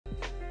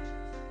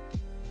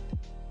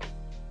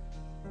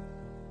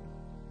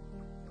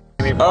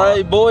me.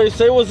 Alright, boys,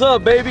 say what's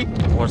up, baby.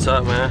 What's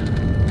up, man?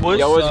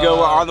 Yo, let's go.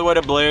 We're on the way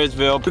to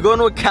Blairsville. We're going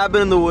to a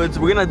cabin in the woods.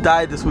 We're gonna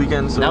die this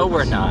weekend. So. No,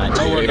 we're not.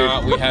 No, we're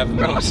not. We have.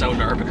 I'm so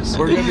nervous.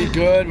 We're gonna be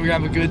good. We're gonna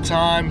have a good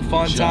time,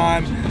 fun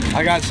time.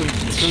 I got some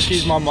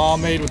cookies my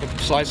mom made with a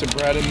slice of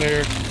bread in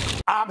there.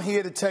 I'm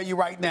here to tell you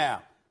right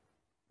now,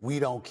 we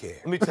don't care.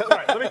 Let me tell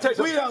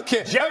you. We don't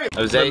care.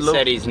 Jose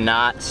said he's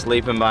not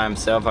sleeping by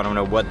himself. I don't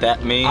know what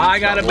that means. I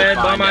got a bed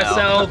by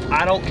myself.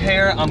 I don't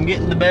care. I'm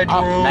getting the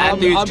bedroom.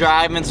 Matthew's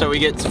driving, so he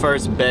gets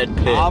first bed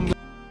pick.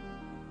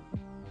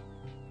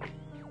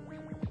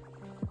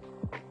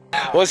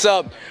 What's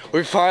up?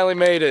 We finally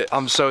made it.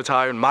 I'm so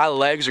tired. My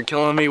legs are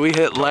killing me. We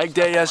hit leg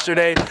day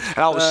yesterday, and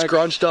I was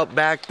scrunched up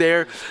back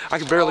there. I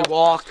could barely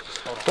walk.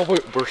 But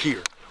we're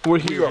here. We're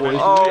here, boys.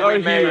 Oh, we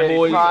made it.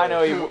 Boys.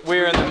 Finally,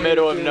 we're in the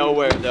middle of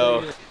nowhere,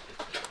 though.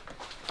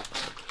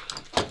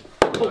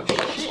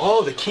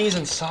 Oh, the key's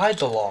inside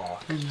the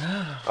lock.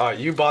 Yeah.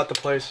 You bought the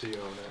place, so you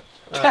own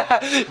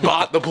it.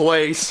 Bought the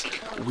place.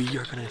 We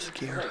are gonna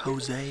scare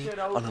Jose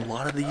on a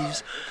lot of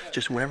these.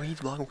 Just whenever he's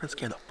vlogging, we're gonna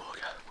scare the fuck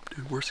out of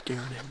him. Dude, we're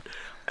scaring him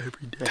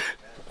every day.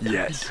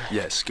 Yes,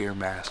 scare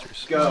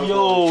masters.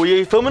 Yo,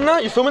 you filming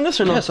that? You filming this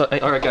or no? Yes.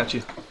 Alright, got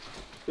you.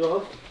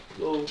 Yo,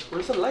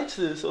 where's the lights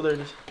to this? Oh, there it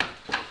is.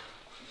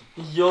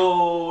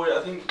 Yo,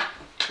 I think,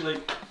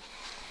 like,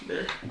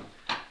 there.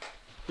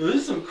 Yo, this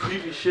is some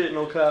creepy shit,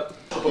 no cap.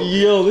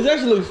 Yo, this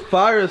actually looks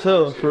fire as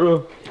hell, for real.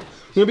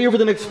 We're gonna be here for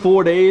the next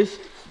 4 days.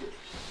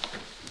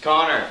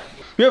 Connor.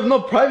 We have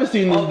no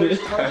privacy in this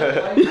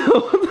bitch. Yo,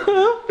 what the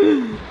hell?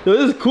 Yo,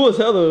 this is cool as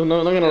hell though,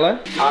 not gonna lie.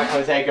 Alright,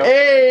 Jose, go.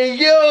 Hey,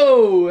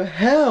 yo!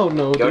 Hell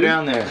no, Go dude.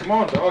 down there. Come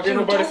on, dog. Ain't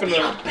nobody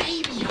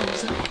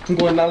finna. I'm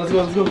going now,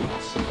 let's go.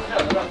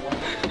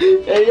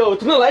 Hey, yo,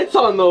 turn the lights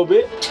on though,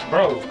 bitch.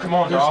 Bro, come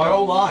on, dog. There's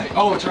no light.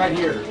 Oh, it's right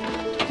here.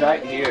 It's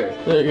right here.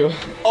 There you go.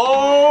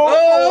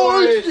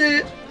 Oh,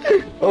 shit.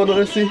 Oh no,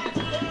 let's see.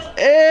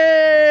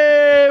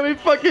 Hey, we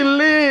fucking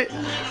lit.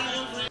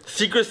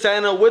 Secret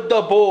Santa with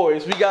the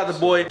boys. We got the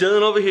boy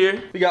Dylan over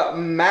here. We got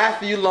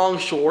Matthew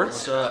Longshorts.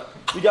 What's up?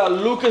 We got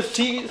Lucas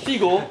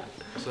Siegel.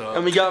 What's up?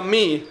 And we got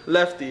me,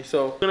 Lefty.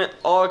 So we're gonna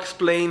all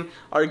explain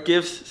our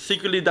gifts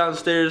secretly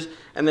downstairs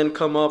and then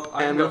come up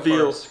and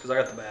reveal. Because I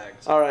got the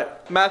bags.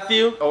 Alright,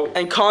 Matthew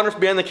and Connor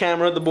behind the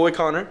camera, the boy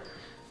Connor.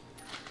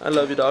 I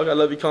love you, dog. I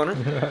love you, Connor.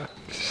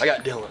 I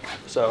got Dylan.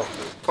 So,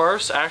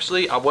 first,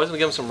 actually, I was gonna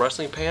give him some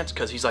wrestling pants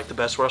because he's like the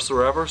best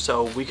wrestler ever.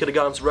 So we could have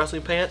got him some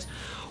wrestling pants.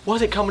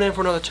 Wasn't coming in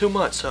for another 2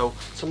 months, so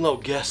some little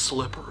guest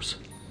slippers.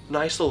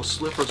 Nice little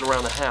slippers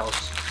around the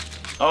house.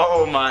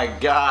 Oh my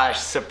gosh,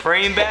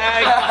 Supreme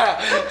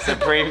bag?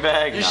 Supreme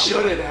bag? You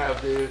shouldn't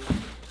have, dude.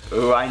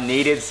 Ooh, I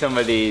needed some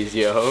of these,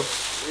 yo.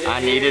 I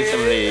needed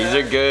some of these.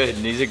 These are good.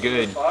 These are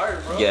good.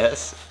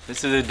 Yes.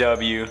 This is a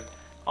W.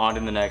 On to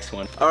the next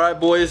one. Alright,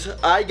 boys.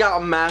 I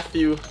got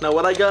Matthew. Now,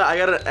 what I got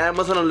an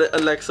Amazon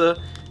Alexa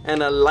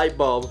and a light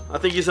bulb. I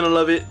think he's gonna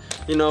love it.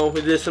 You know,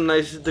 we did some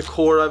nice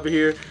decor over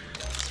here.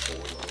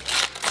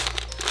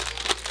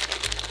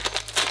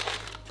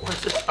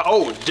 What's this?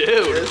 Oh,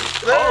 dude.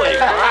 Holy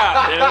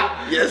crap,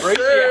 dude. Yes, Free?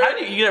 sir. How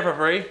did you get it for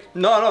free?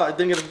 No, I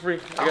didn't get it for free.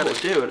 I got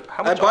it. Dude.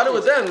 How I much bought it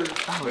with them.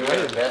 Oh,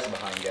 yeah. The best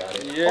behind got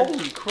it. Yeah.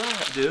 Holy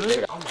crap,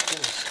 dude. Oh my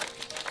goodness.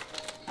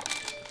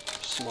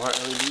 Smart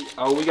LED.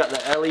 Oh, we got the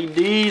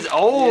LEDs.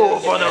 Oh,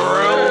 for the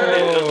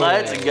room.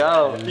 Let's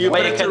go. You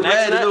put it to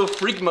red, little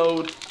freak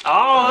mode.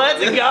 Oh, let's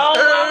go.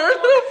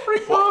 Little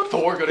freak mode.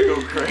 Thor gonna go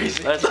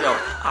crazy. Let's go.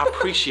 I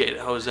appreciate it,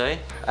 Jose.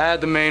 I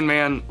had the main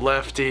man,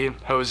 Lefty,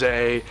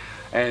 Jose,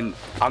 and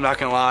I'm not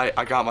gonna lie,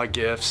 I got my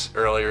gifts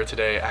earlier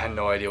today. I had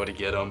no idea what to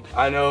get him.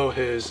 I know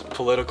his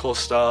political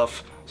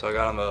stuff, so I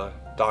got him a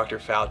Dr.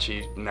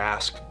 Fauci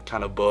mask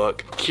kind of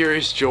book.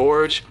 Curious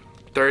George,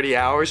 30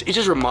 hours. He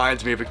just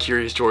reminds me of a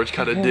Curious George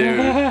kind of dude.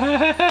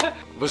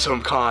 With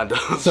some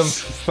condoms. Some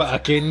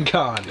fucking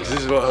condoms. This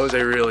is what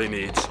Jose really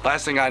needs.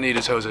 Last thing I need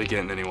is Jose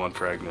getting anyone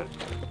pregnant.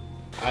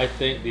 I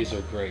think these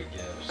are great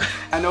gifts.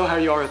 I know how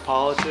you are with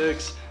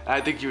politics, and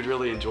I think you would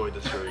really enjoy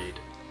this read.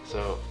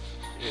 So,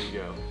 here you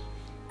go.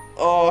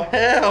 Oh,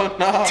 hell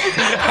no.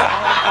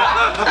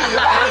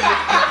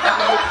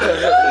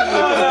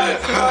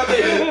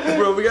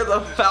 Bro, we got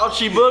the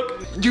Fauci book.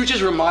 You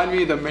just remind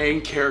me of the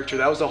main character.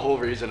 That was the whole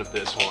reason of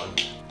this one.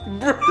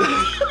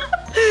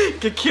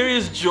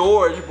 Curious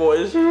George,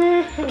 boys.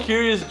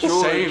 Curious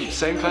George.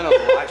 Same kind of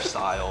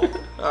lifestyle.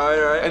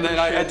 Alright. And then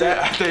I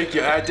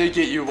did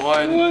get you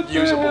one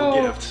usable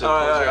gift. So All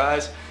right, close your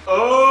eyes.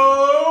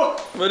 Oh!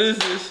 What is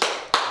this?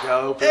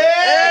 Go.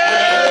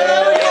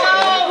 Hey!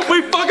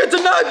 We fucking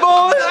tonight,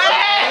 boys!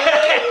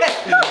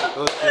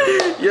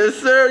 Yes,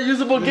 sir.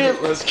 Usable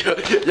gift. Let's go.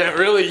 Yeah,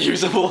 really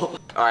usable.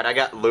 Alright, I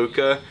got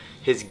Luca.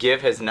 His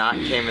gift has not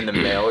came in the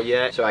mail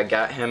yet, so I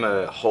got him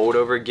a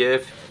holdover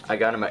gift. I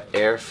got him an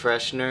air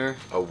freshener,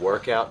 a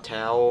workout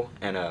towel,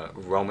 and a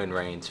Roman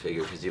Reigns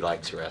figure because he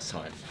likes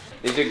wrestling.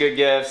 These are good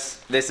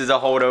gifts. This is a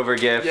holdover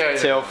gift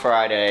till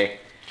Friday.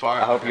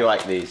 I hope you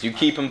like these. You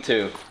keep them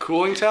too.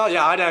 Cooling towel?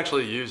 Yeah, I'd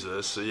actually use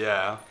this. So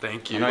yeah,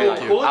 thank you. I know you Thank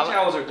like you. Cooling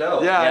towels are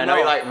dope. Yeah, I know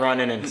you like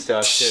running and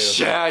stuff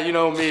too. Yeah, you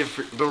know me,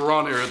 the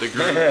runner of the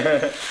group.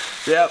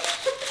 Yep.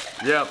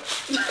 Yep.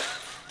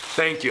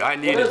 Thank you. I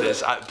needed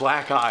this.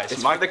 Black eyes.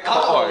 It's my the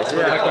car. It's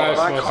Black eye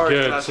my smells car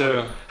good does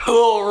too. A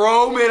little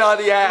Roman on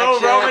the action.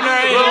 Little Roman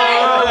right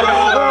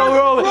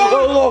Roman.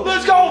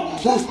 Let's go.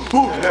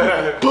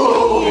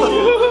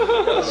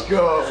 Let's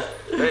go.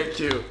 Thank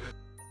you.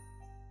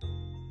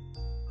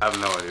 I have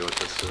no idea what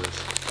this is.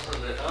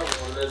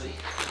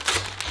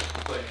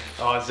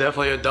 Oh, it's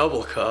definitely a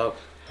double cup.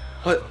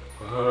 What?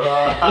 I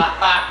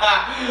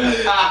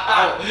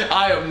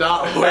am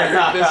not wearing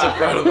this in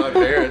front of my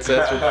parents.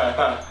 That's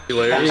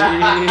hilarious.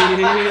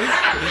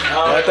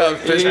 I thought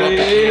fist bump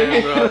the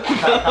camera.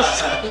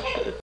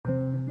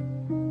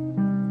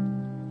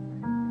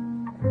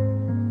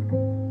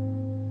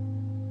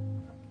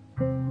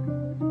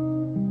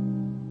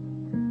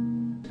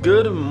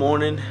 Good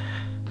morning.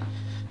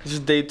 This is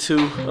day 2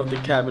 of the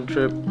cabin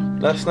trip.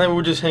 Last night we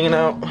were just hanging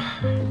out,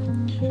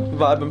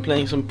 vibing,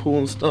 playing some pool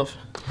and stuff.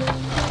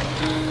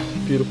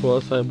 Beautiful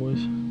outside, boys.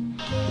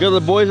 We got the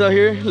boys out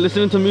here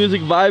listening to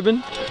music,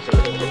 vibing.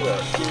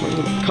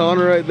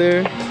 Connor right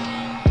there.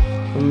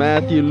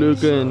 Matthew,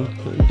 Luca, and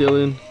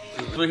Dylan.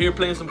 We're here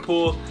playing some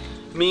pool.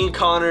 Me and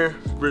Connor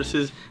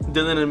versus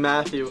Dylan and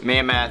Matthew. Me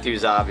and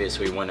Matthew's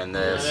obviously winning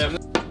this.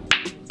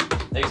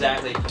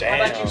 Exactly. Damn.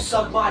 How about you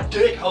suck my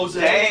dick,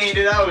 Jose? Dang,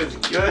 dude, that was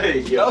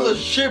good. Yo. That was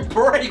a shit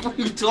break. What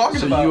are you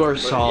talking about? So you are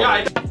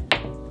solid.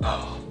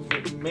 Oh,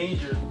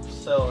 major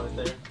sell right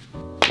there.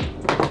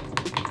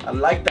 I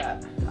like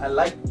that. I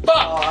like. Oh,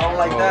 I don't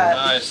like that.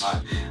 Nice.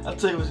 I'll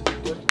tell you what's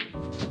good.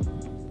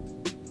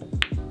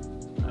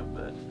 I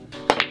bet.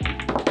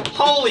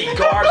 Holy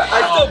garbage.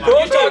 I still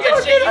broke You talking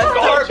it. shit? I still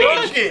Garbage.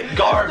 broke it.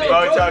 Garbage.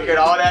 Bro, talking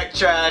all that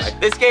trash.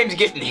 This game's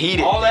getting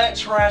heated. All that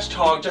trash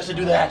talk just to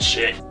do that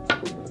shit.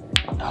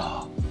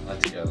 Oh,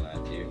 let's go,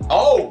 Matthew.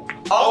 Oh!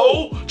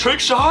 Oh! Trick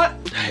shot?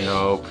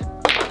 Nope.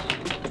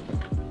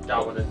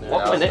 That one in there.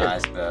 That was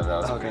nice, man. That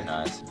was pretty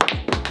nice.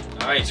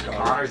 Nice,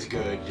 Connor's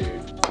good,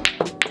 dude.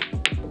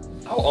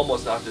 I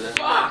almost knocked it in.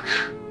 Fuck!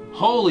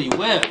 Holy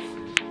whiff.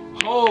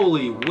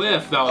 Holy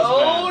whiff, that was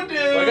bad.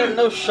 dude! I got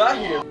no shot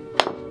here.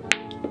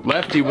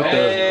 Lefty with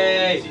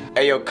Hey!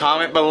 Hey, yo,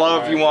 comment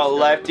below if you want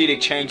Lefty to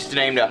change his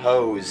name to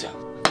Hose.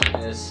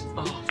 Yes.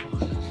 Oh,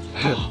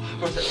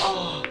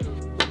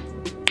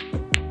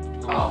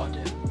 Oh,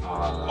 dude.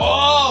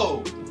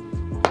 oh!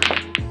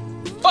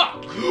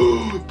 Fuck!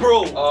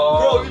 Bro,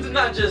 bro, you did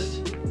not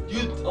just.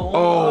 You.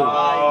 Oh, my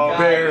God.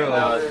 barely.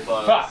 That was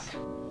close. Fuck.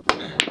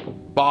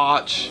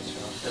 botch.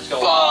 Let's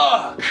go.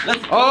 Fuck!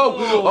 Let's go.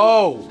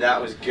 Oh!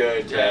 That was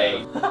good,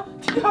 Jay.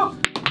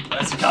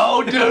 Let's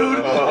go, dude.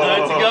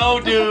 Let's go,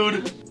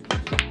 dude.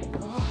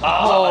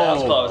 Oh, that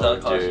was close. That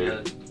was close. Dude.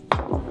 Good.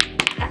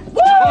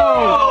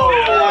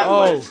 That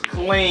was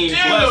clean. Dude,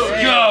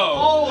 let's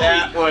go.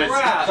 That was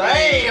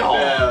clean.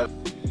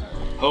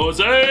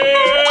 Jose!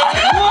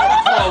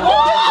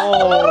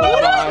 Oh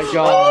my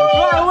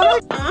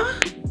God.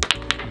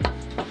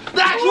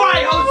 That's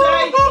right,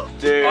 Jose!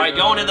 Dude. Alright,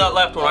 going in that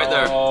left one right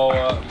there. Oh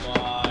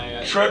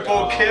my.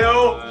 Triple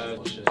kill.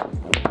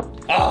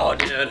 Oh,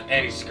 dude.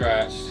 And he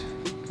scratched.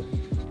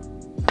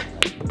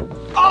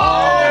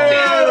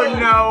 Oh, dude,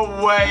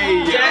 no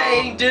way.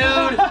 Dang,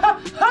 dude.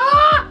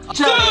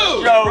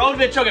 Dude. Bro's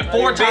been choking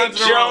 4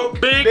 times in a row.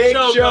 Big Big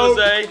choke, choke.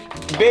 Jose.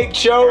 Big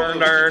choke.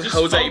 Burn, Just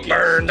Jose, focus.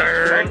 burn.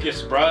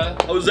 Focus,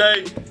 bruh.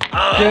 Jose.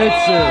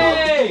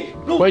 Hey!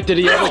 Wait, did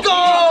he ever? Let's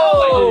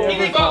go! He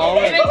didn't call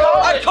it?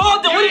 I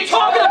called it. What are you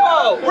talking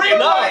about?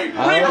 Replay!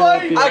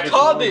 Replay! I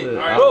called it.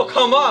 Bro,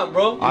 come on,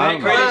 bro.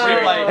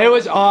 It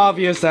was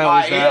obvious that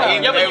was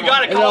that. Yeah, but you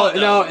gotta call it.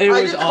 No, it I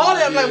was just called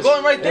it. I'm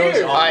going right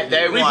there. Alright,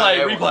 they won.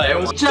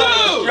 Replay.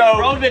 Dude.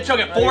 Bro's been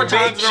choking 4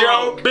 times in a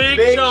row. Big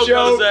choke,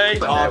 Jose.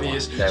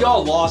 obvious.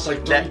 Y'all lost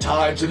like 3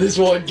 times in this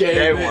one game.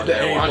 They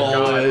won.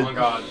 On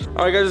God.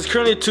 Alright guys, it's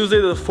currently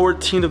Tuesday the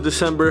 14th of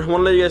December. I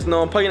want to let you guys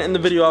know I'm probably going to end the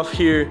video off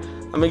here.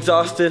 I'm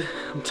exhausted.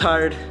 I'm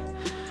tired.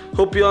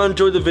 Hope you all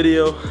enjoyed the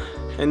video.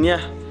 And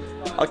yeah,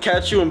 I'll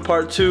catch you in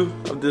part 2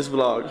 of this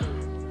vlog.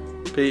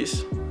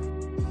 Peace.